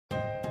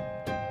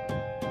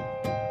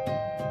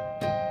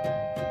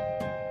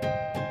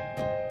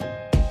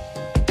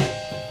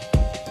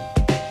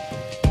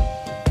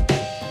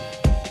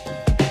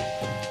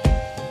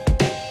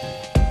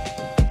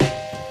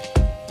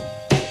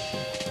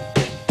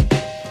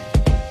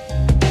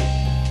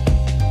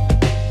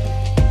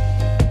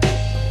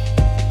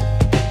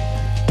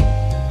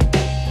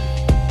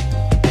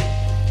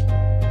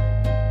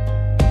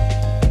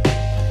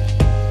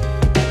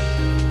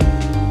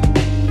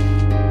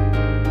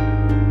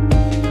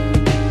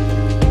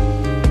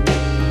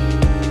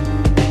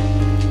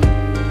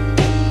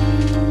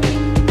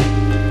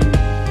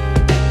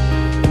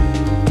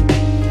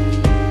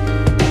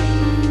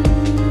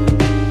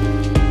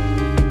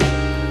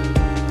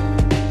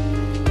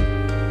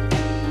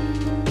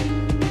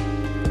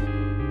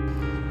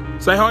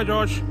Say hi,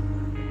 Josh.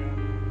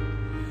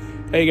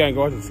 How you going,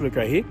 guys? It's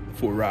Lucre here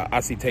for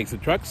RC Taxi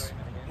Trucks.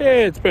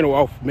 Yeah, it's been a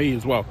while for me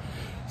as well.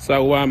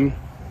 So I'm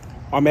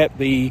at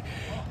the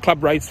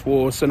club race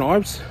for St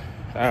Ives.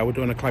 We're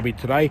doing a clubby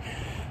today.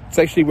 It's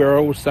actually where I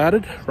all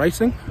started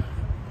racing.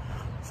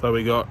 So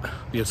we got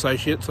the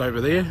associates over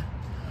there,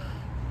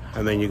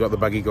 and then you got the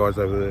buggy guys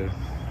over there.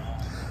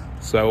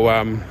 So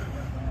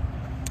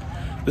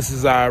this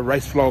is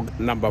race vlog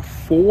number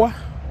 4.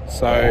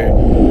 So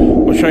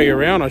I'll show you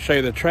around, I'll show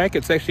you the track.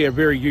 It's actually a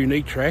very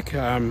unique track.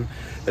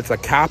 It's a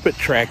carpet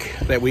track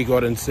that we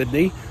got in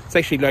Sydney. It's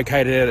actually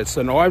located at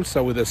St Ives,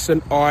 so with the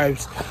St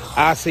Ives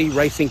RC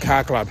Racing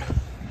Car Club.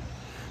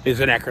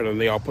 There's an acronym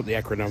there, I'll put the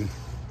acronym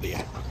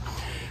there.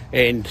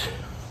 And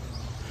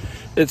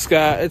it's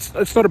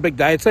not a big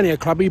day, it's only a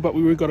clubby, but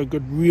we've got a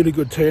really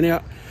good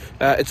turnout.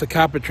 It's a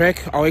carpet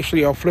track.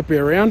 I'll flip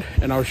you around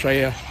and I'll show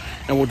you,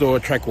 and we'll do a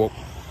track walk.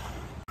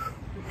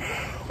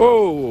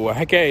 Oh,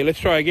 okay, let's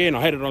try again. I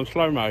had it on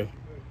slow-mo.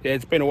 Yeah,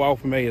 it's been a while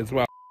for me as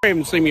well. If you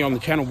haven't seen me on the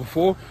channel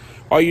before,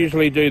 I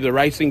usually do the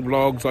racing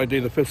vlogs, I do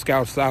the fifth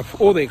scale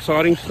stuff, all the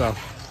exciting stuff.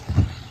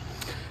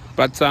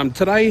 But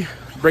today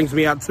brings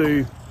me out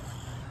to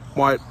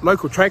my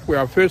local track where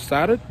I first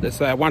started.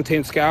 It's a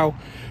 110 scale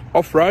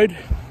off-road.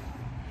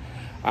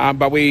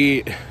 But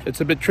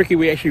it's a bit tricky.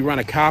 We actually run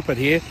a carpet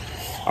here.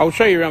 I'll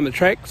show you around the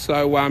track.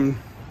 So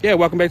yeah,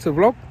 welcome back to the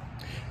vlog.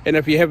 And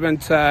if you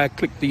haven't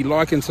clicked the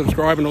like and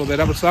subscribe and all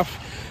that other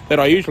stuff that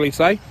I usually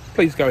say,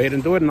 please go ahead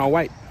and do it, and I'll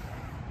wait.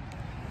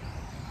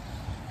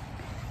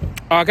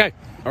 Okay,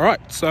 all right,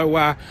 so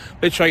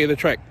let's show you the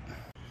track.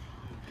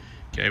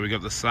 Okay, we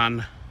got the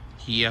sun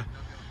here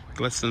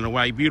glistening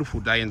away. Beautiful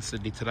day in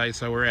Sydney today.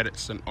 So we're at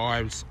St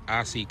Ives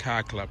RC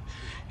Car Club,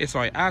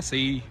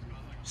 SIRCCC.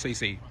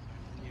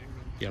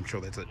 Yeah, I'm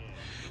sure that's it.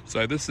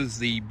 So this is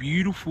the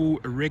beautiful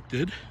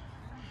erected,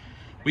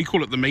 we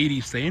call it the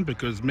Meaty stand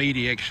because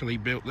Meaty actually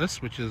built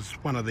this, which is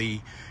one of the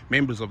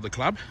members of the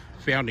club,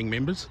 founding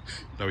members.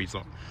 No, he's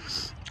not.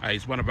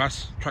 He's one of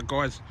us truck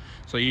guys.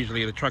 So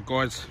usually the truck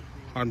guys,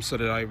 I'm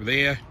sitting over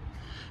there.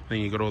 Then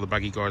you got all the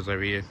buggy guys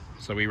over here.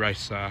 So we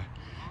race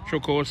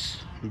short course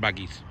and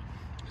buggies.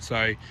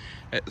 So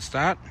at the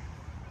start,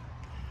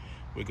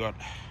 we got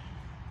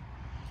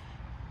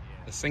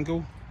a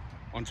single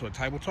onto a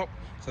tabletop.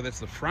 So that's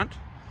the front.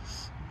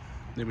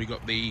 Then we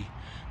got the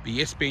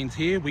S-bends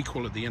here, we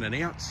call it the in and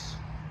outs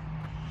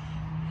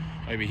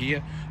over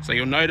here. So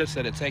you'll notice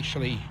that it's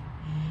actually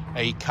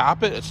a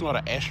carpet, it's not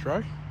an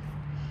Astro,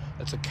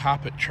 it's a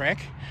carpet track.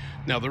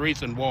 Now the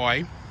reason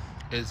why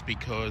is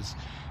because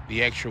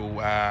the actual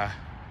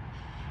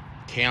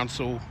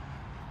council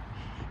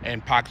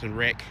and Parks and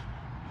Rec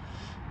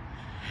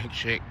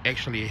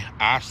actually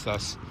asked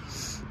us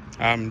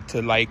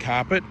to lay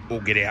carpet or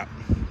get out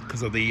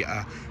because of the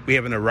we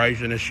have an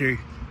erosion issue.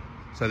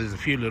 So there's a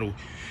few little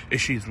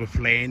issues with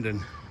land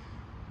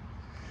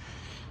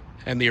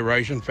and the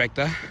erosion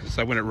factor.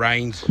 So when it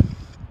rains,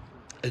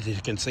 as you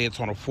can see, it's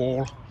on a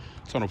fall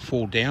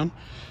down.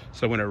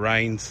 So when it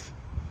rains,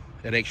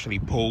 it actually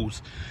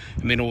pulls,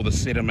 and then all the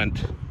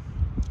sediment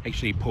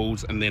actually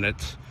pulls, and then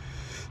it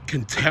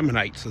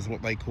contaminates, is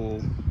what they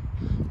call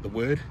the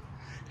word.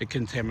 It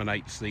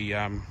contaminates the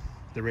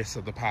rest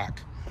of the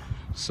park.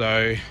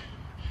 So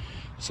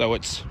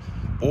it's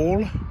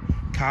all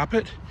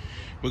carpet.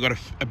 We've got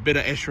a bit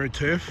of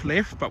AstroTurf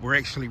left, but we're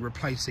actually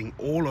replacing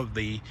all of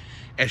the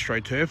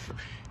AstroTurf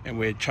and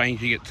we're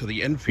changing it to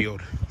the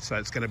infield. So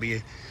it's going to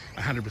be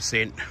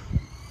 100%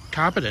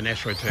 carpet and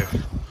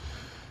AstroTurf.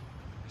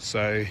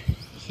 So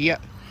here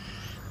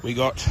we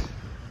got,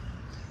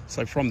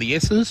 so from the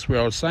S's where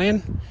I was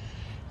saying,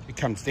 it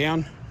comes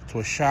down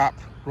to a sharp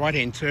right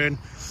hand turn.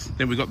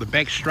 Then we got the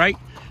back straight.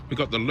 We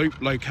got the loop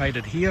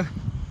located here.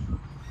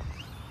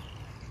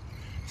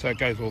 So it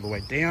goes all the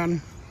way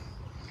down.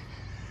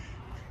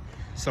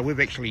 So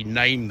we've actually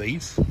named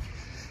these.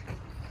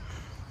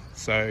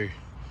 So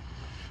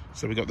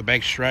we got the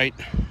back straight,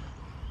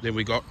 then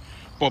we got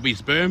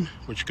Bobby's berm,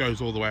 which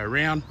goes all the way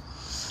around.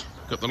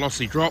 Got the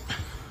lossy drop.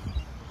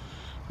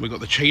 We got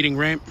the cheating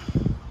ramp.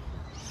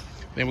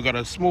 Then we got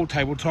a small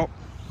tabletop,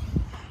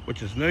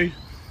 which is new.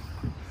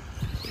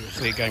 You'll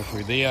see it going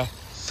through there.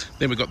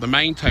 Then we got the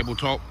main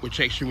tabletop,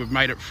 which actually we've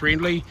made it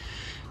friendly.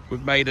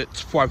 We've made it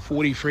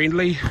 540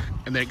 friendly,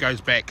 and then it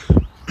goes back.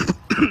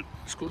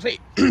 Excuse me.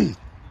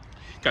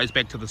 Goes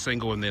back to the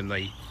single and then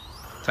the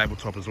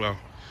tabletop as well.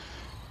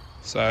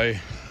 So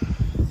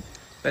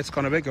that's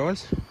kind of it,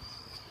 guys.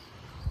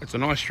 It's a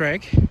nice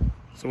track.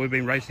 So we've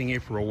been racing here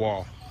for a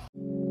while.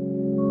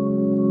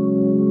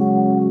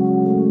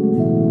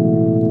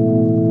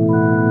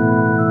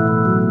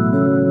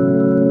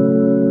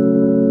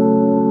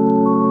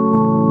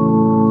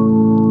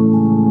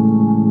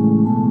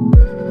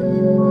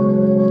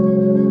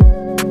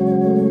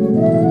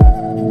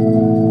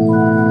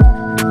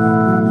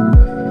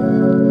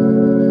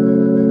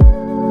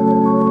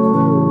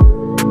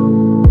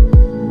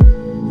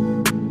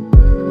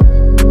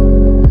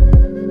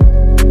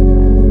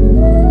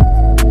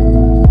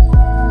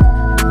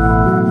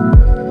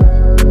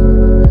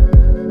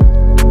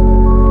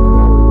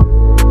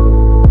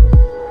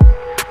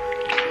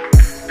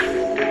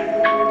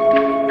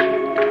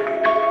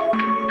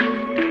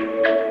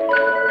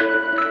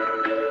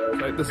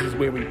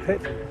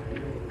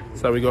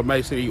 So we got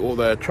basically all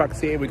the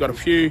trucks here. We got a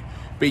few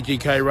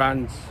BGK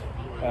runs,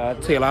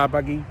 TLR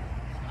buggy.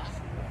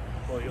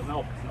 Well, you'll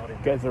know it's not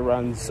in. Gazza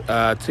runs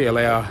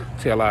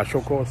TLR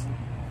short course,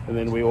 and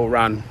then we all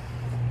run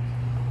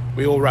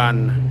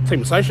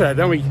Team Associated,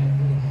 don't we?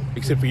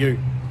 Except for you.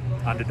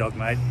 Underdog,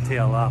 mate.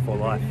 TLR for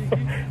life.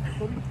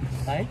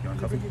 Hey? You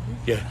want coffee?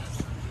 Yeah.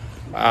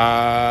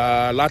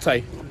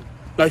 Latte.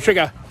 No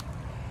sugar.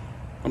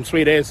 I'm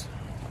sweet as.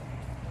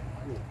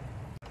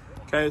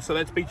 Okay, so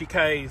that's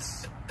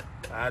BGK's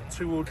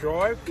two-wheel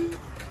drive.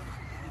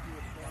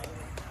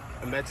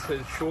 And that's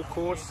his short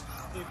course.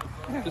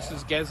 This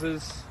is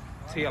Gaz's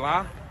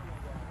TLR.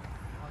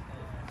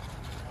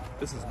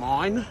 This is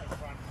mine.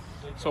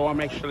 So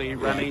I'm actually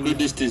running the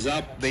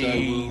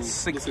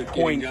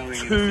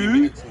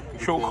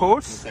 6.2 short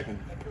course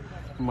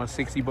for my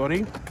sexy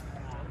body.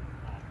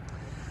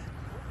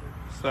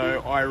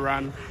 So I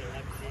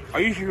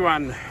usually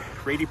run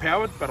reedy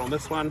powered, but on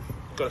this one,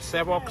 got a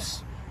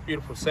Savox,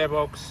 beautiful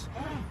Savox,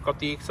 got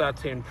the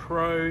XR10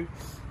 Pro,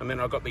 and then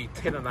I got the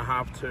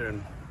 10.5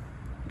 turn.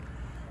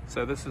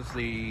 So this is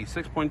the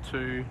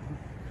 6.2,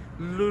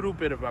 little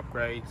bit of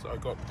upgrades. I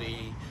got the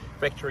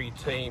factory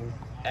team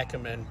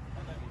Ackerman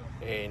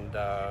and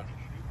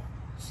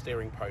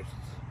steering posts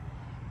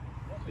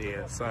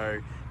there.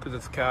 So because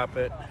it's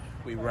carpet,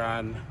 we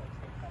run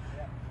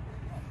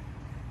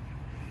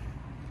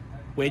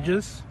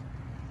wedges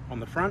on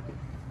the front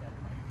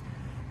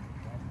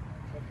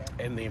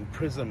and then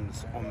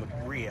prisms on the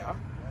rear.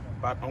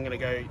 But I'm going to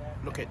go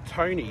look at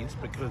Tony's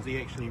because he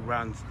actually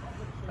runs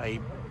a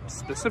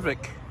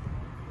specific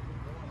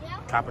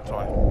carpet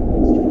tyre.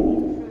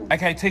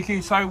 Okay,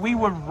 TQ, so we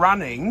were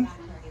running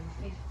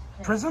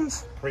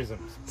prisms?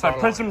 Prisms. So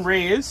prism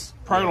rears,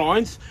 pro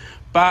lines,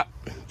 but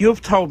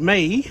you've told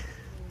me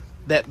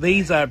that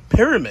these are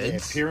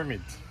pyramids. Yeah,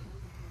 pyramids.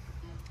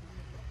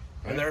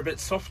 And they're a bit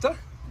softer?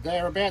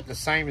 They're about the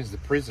same as the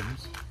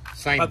prisms.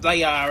 Same. But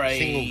they are a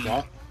single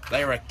dot.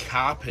 They are a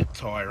carpet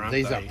tyre, aren't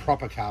These they? are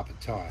proper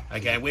carpet tyre.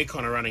 Okay, we're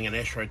kind of running an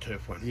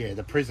AstroTurf one. Yeah,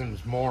 the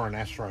prism's more an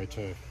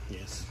AstroTurf.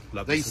 Yes.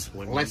 Love These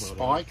less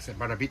spikes,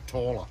 but a bit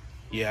taller.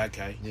 Yeah,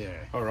 okay. Yeah.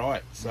 All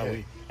right. So,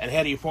 Yeah. And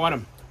how do you find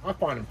them? I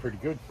find them pretty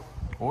good.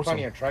 Awesome.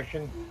 Plenty of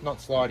traction, not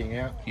sliding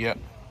out. Yep.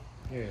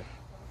 Yeah.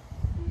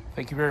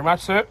 Thank you very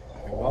much, sir.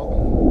 You're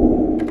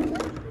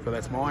welcome. So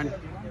that's mine.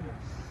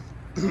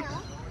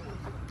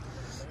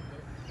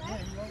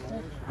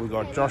 We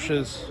got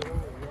Josh's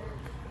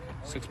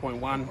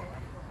 6.1,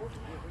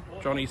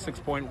 Johnny's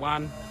 6.1,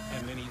 and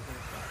then he's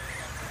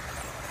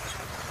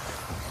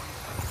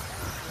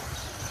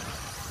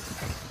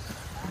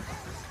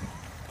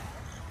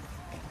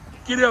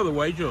get out of the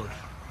way, George.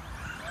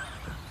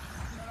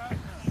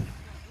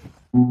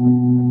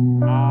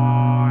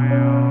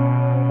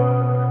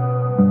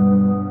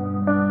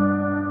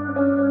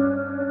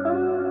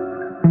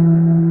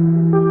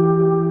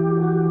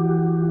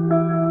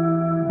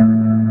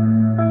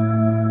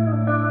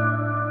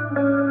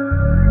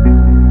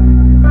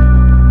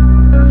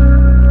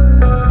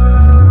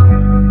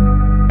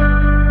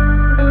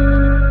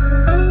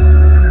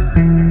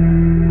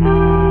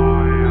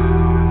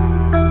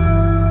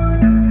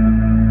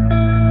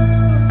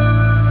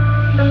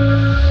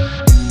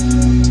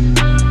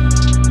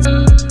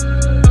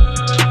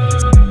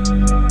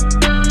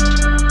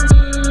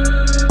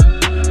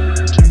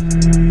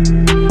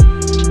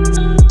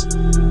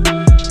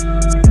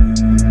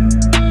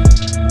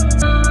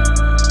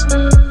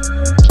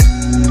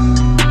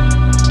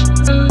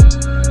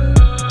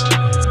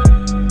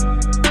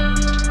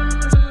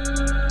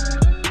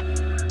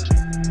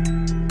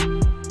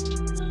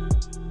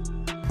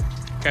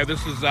 Okay,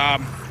 this is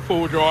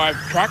four-wheel drive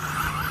truck.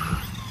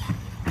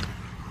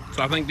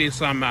 So I think there's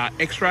some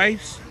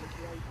X-rays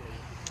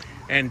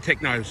and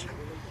Technos.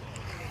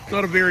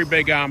 Not a very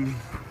big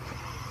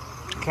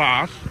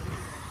class,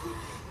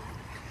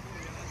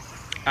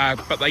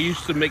 but they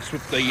used to mix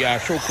with the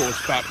short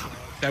course, but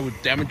they would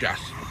damage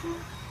us.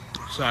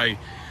 So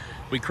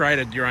we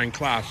created your own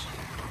class.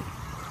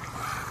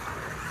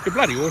 They're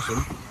bloody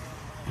awesome.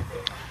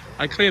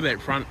 I clear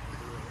that front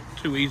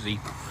too easy.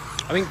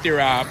 I think they're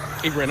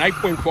either an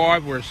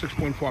 8.5 or a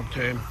 6.5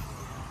 term,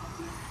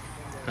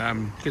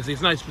 because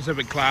there's no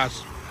specific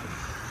class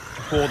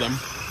for them.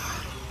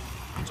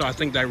 So I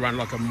think they run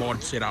like a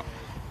mod setup.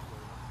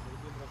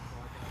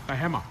 They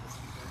hammer.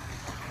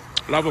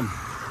 Love them.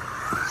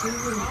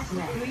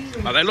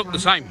 Oh, they look the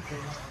same.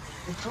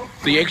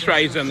 The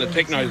X-rays and the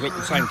Technos look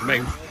the same to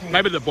me.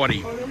 Maybe the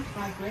body. Well,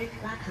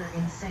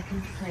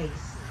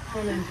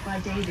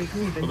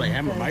 they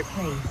hammer, mate.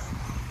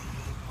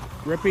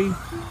 Rippy.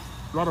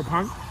 A lot of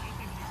punk.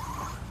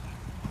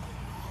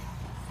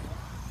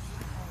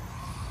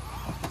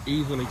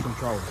 Easily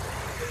controlled.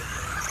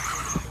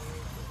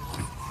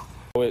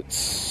 I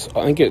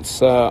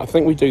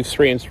think we do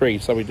 3 and 3.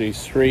 So we do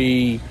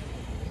three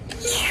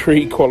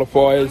 3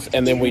 qualifiers,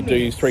 and then we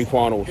do 3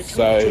 finals.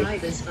 So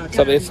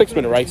they're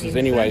 6-minute races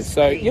anyway.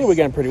 So yeah, we're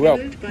going pretty well.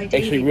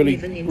 Actually,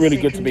 really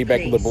good to be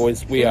back with the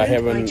boys. We are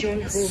having,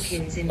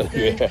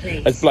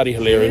 it's bloody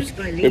hilarious.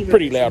 We're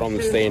pretty loud on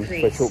the stand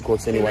for short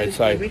course anyway,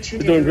 so we're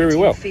doing very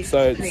well.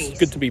 So it's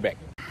good to be back.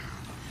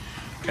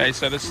 Okay,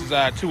 so this is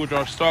 2-wheel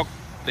drive stock.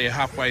 They're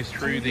halfway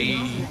through the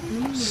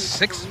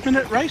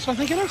 6-minute race, I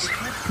think it is.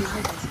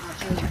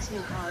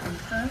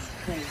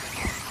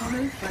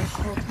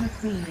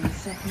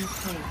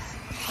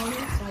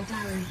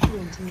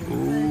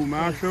 Ooh,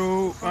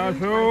 Marshall.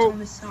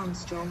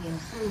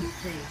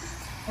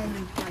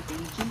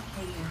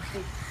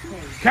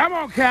 Come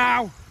on,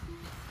 cow.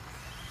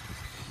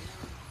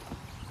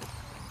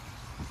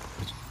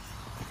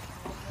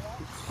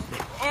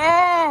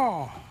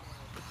 Oh!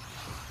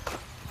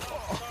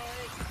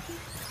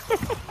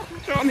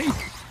 Johnny.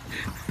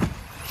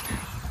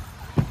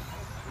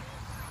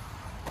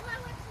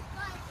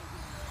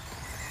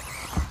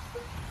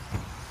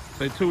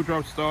 So 2-wheel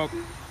drive stock,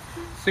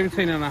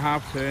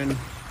 17.5 turn,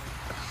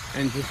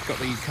 and just got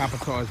the carpet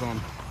tyres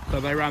on.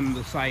 So they run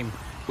the same.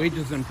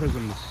 Wedges and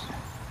prisms.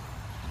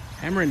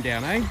 Hammering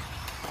down, eh?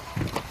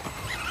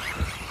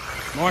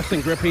 Nice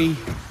and grippy.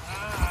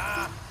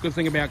 Good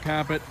thing about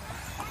carpet,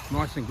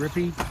 nice and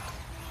grippy.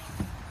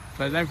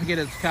 So don't forget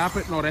it's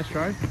carpet, not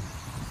Astro.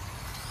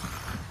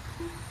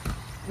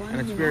 And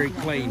it's very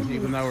clean,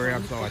 even though we're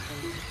outside.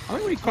 I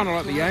think we're kind of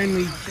like the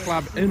only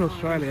club in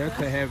Australia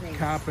to have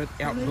carpet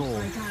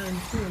outdoors.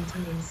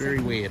 Very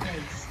weird.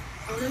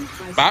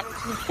 But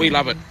we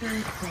love it.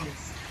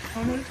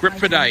 Grip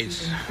for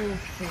days.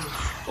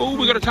 Oh,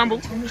 we got a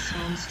tumble.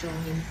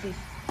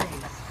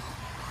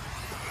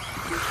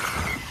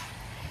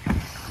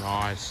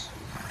 Nice.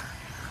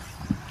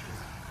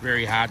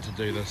 Very hard to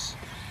do this.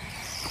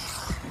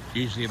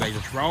 Usually they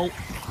just roll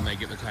and they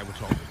get the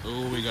tabletop.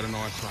 Oh, we got a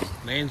nice one.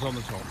 Lands on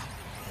the top.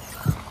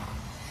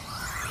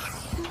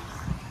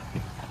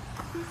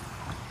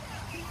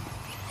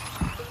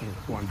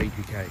 One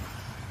BPK.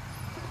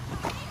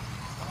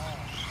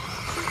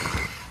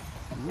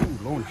 Ooh,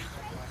 launched.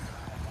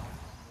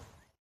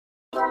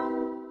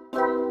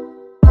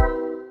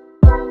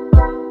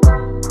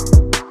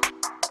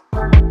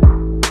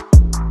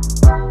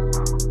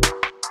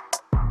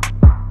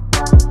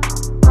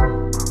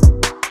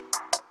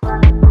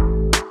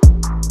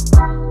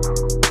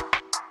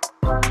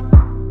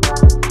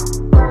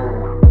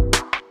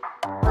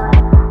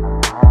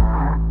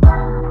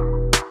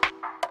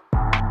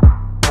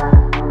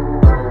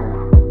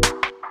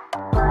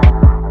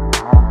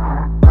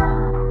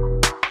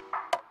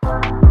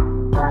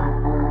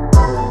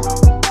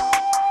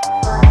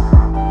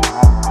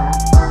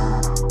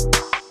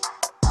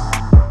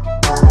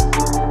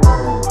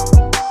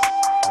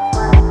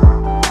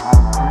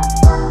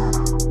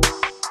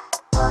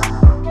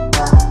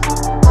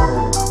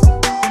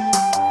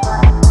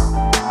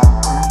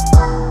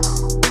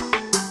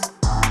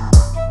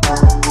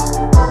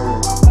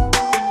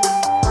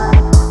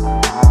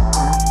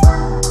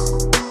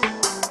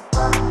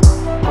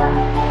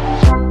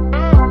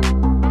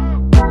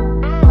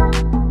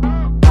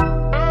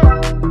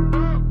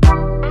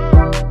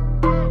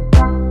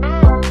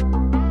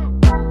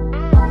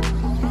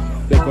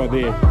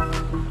 There,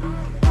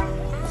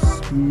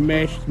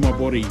 smashed my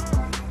body.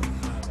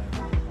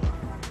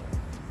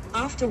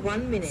 After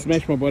 1 minute,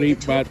 smashed my body,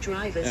 but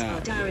changed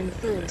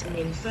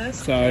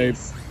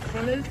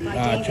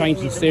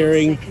the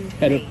steering.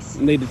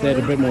 Needed to add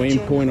a bit more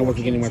end point. I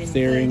wasn't getting much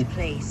steering.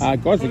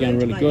 Guys are going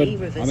really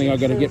good. I think I've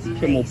got to get a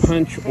bit more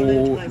punch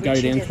or go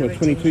down to a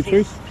 22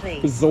 tooth.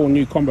 This is all a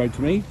new combo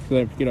to me. So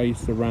don't forget I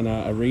used to run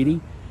a Reedy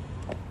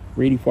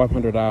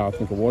 500R, I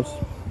think it was.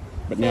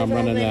 But now I'm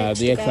running the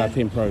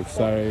XR10 Pro,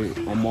 so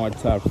I might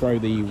throw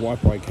the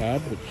Wi-Fi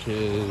card, which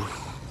is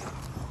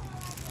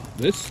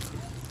this.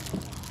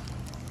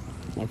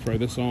 I'll throw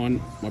this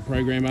on my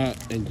programmer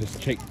and just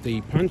check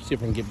the punch, see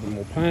if I can get a bit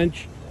more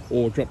punch,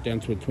 or drop down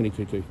to a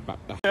 22 tooth.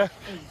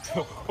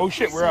 Oh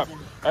shit, we're up.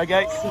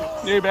 Okay,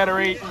 new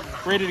battery,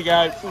 ready to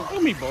go. Look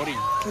at me body.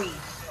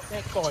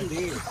 That's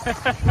idea.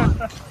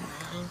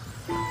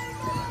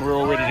 We're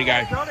all ready to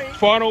go.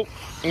 Final,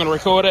 I'm going to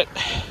record it.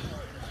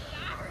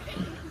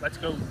 Let's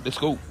go. Let's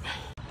go.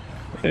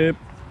 Yep.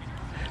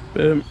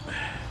 Boom.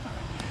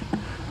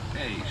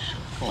 Hey,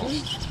 false.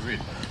 It's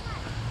red.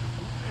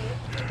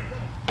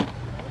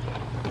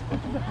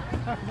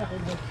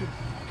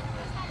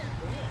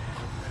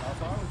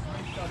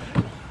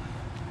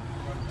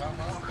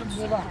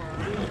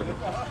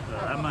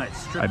 Mate,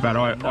 Hey, but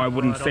I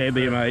wouldn't stand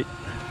there, mate.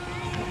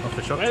 Off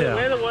the shock tower.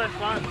 Where the worst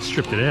one?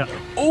 Stripped it out.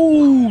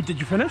 Oh, did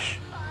you finish?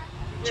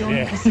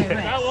 Yeah.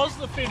 That was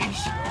the finish.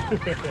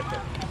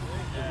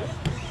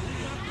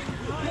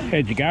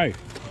 How'd you go?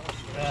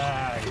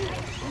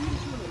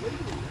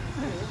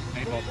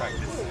 Need more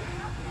practice.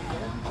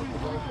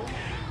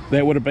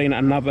 That would have been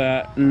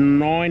another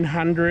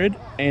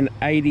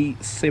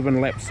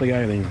 987 laps to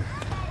go then.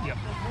 Yep.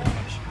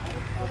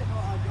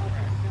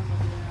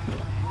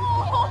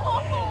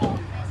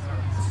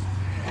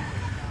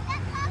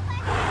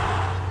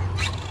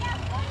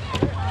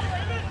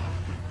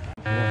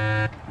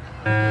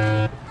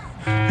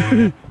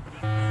 You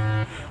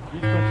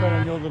concentrate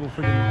on your little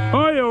friggin'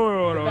 Oh, yeah,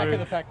 all right, back all of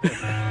the right. pack there.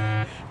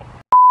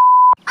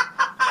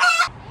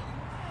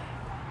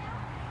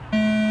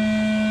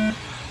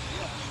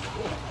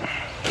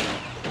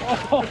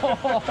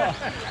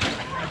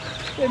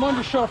 Yeah, mine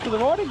just shot off to the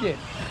right again.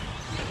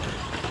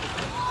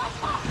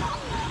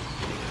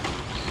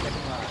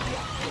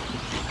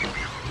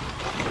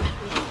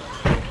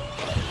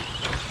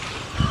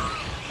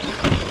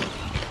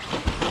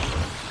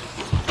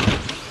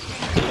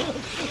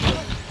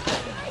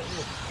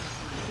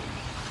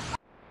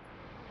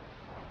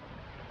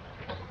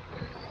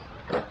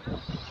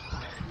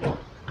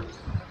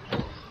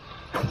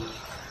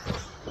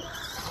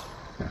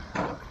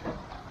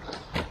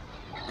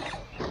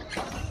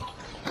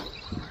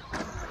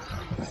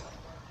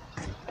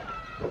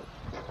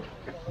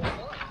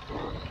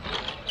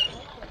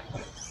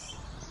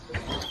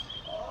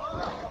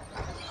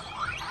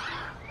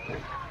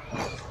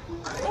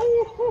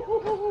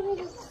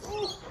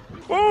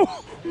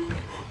 Oh!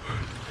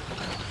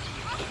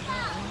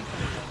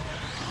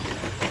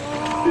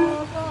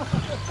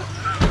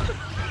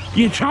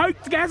 You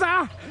choked,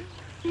 Gazza!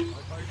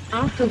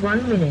 After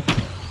 1 minute,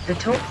 the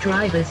top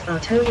drivers are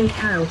Tony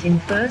Kaut in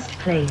first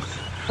place,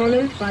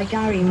 followed by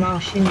Gary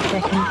Marsh in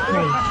second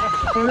place,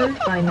 followed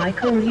by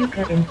Michael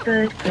Lucre in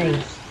third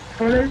place,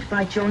 followed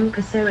by John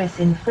Caceres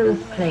in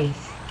fourth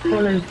place,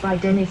 followed by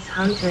Dennis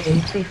Hunter in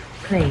fifth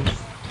place.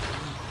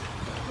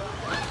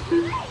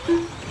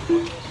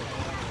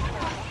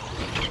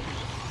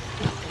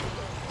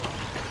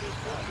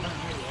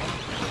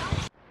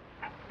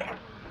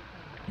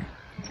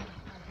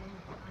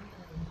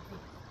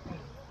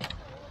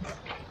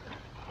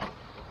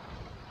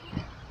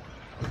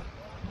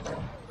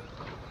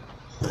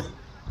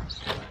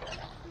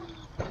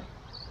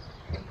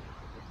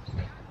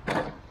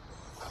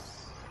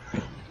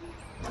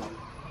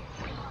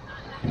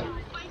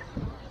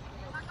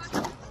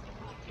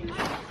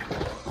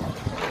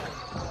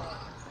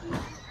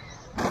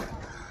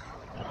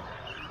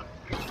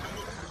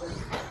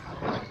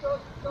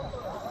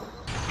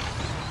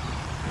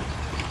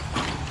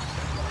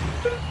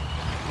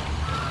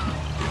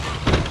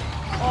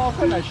 Oh, I've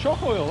got no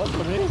shock oil, that's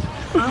what it is.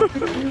 After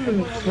 2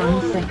 minutes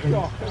 1 second,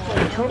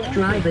 the top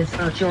drivers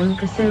are John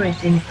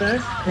Caceres in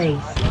first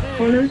place,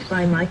 followed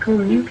by Michael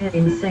Lucre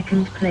in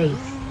second place,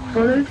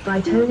 followed by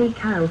Tony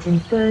Kaut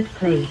in third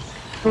place,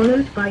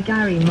 followed by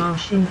Gary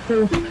Marsh in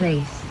fourth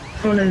place,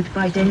 followed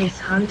by Dennis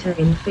Hunter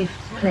in fifth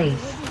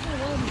place.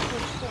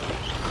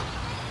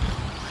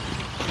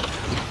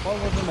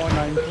 What wasn't my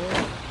name for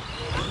it?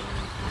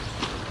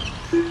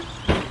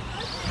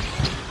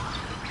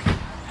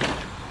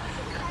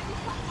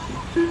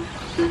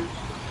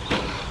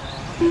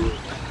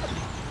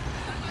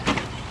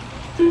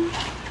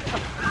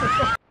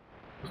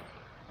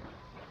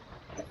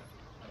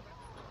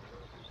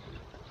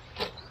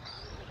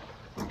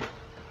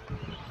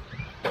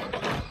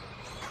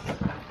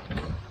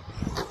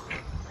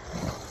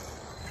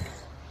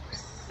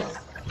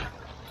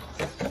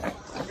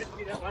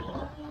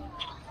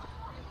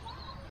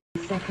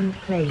 Second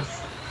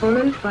place,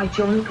 followed by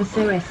John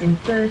Caceres in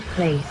third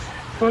place,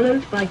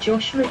 followed by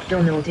Josh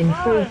McDonald in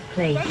fourth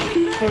place,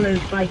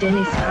 followed by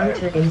Dennis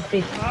Hunter in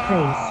fifth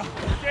place.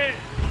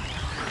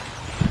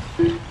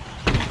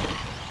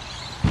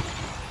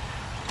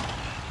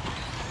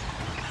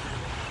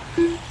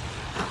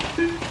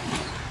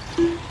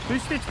 Who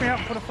stitched me up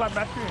and put a flat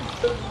battery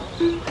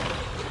in?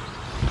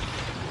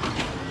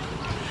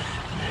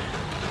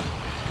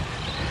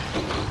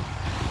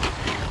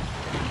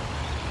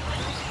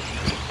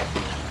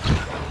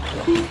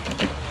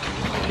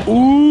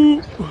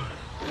 Ooh!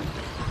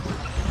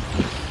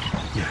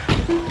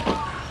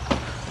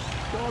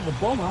 God, the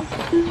bomber.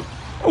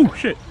 Oh,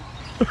 shit!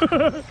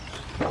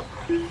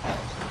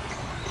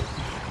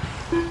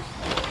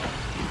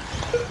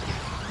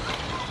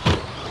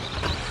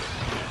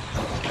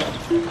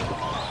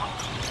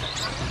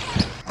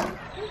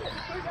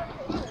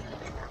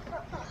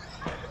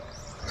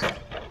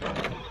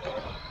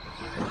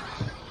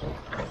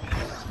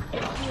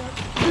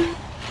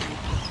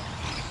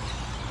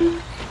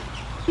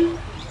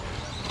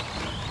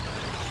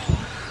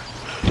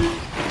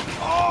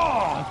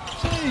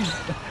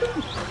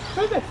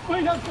 Where'd that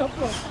speed up come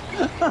from?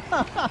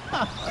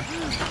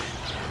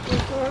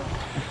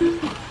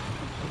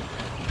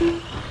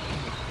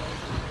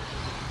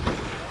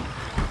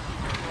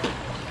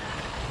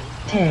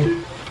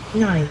 10,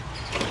 9,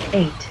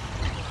 8,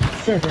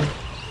 7,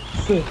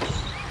 6,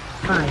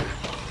 5,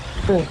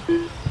 4,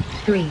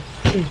 3,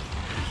 2,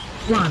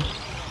 1.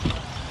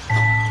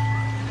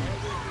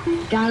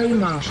 Gary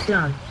Marsh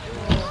done.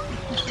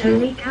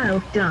 Tony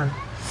Kaut done.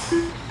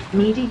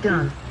 Needy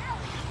done.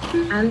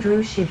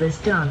 Andrew Shivers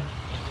done.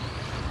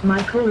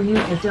 Michael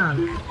Lucre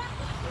done.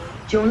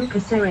 John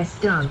Caceres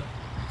done.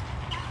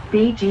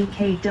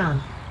 BGK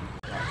done.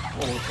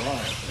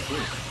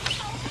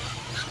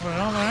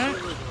 Well, all right.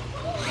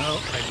 Well,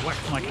 they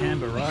whacked my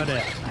camber right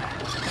out.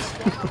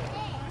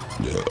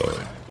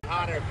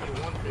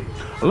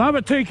 Love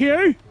it,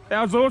 TQ.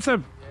 That was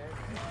awesome.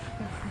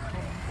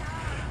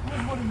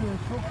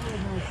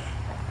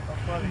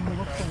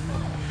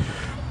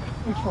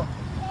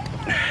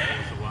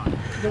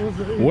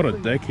 What a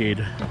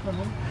dickhead.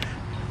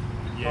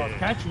 Yeah.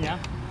 Catching ya.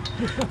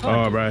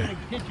 Oh, bro.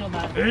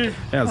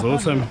 That was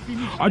awesome.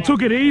 I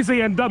took it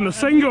easy and done the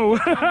single.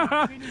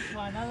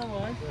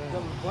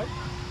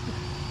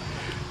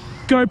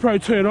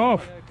 GoPro turn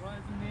off.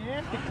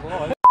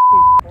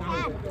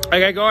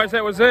 Okay, guys,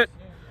 that was it.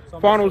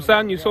 Finals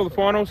done. You saw the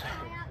finals.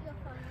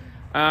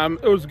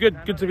 It was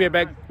good to be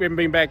back. We haven't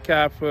been back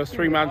for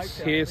 3 months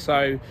here,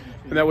 so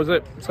and that was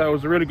it. So it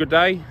was a really good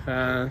day.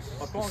 The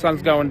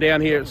sun's going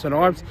down here at St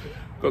Ives.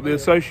 Got the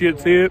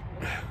associates here,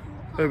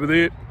 over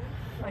there,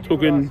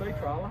 talking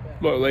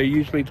like they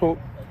usually talk.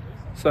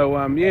 So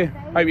yeah,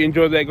 hope you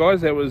enjoyed that,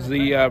 guys. That was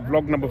the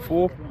vlog number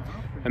 4,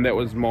 and that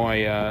was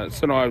my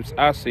St Ives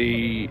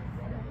RC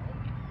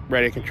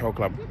Radio Control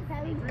Club.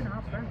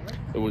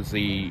 It was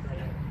the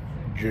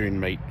June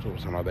meet or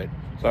something like that.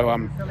 So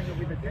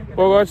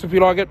well, guys, if you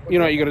like it, you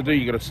know what you got to do.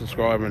 You got to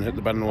subscribe and hit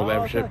the button and all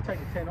that shit.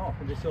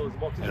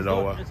 And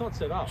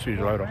I'll see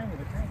you later.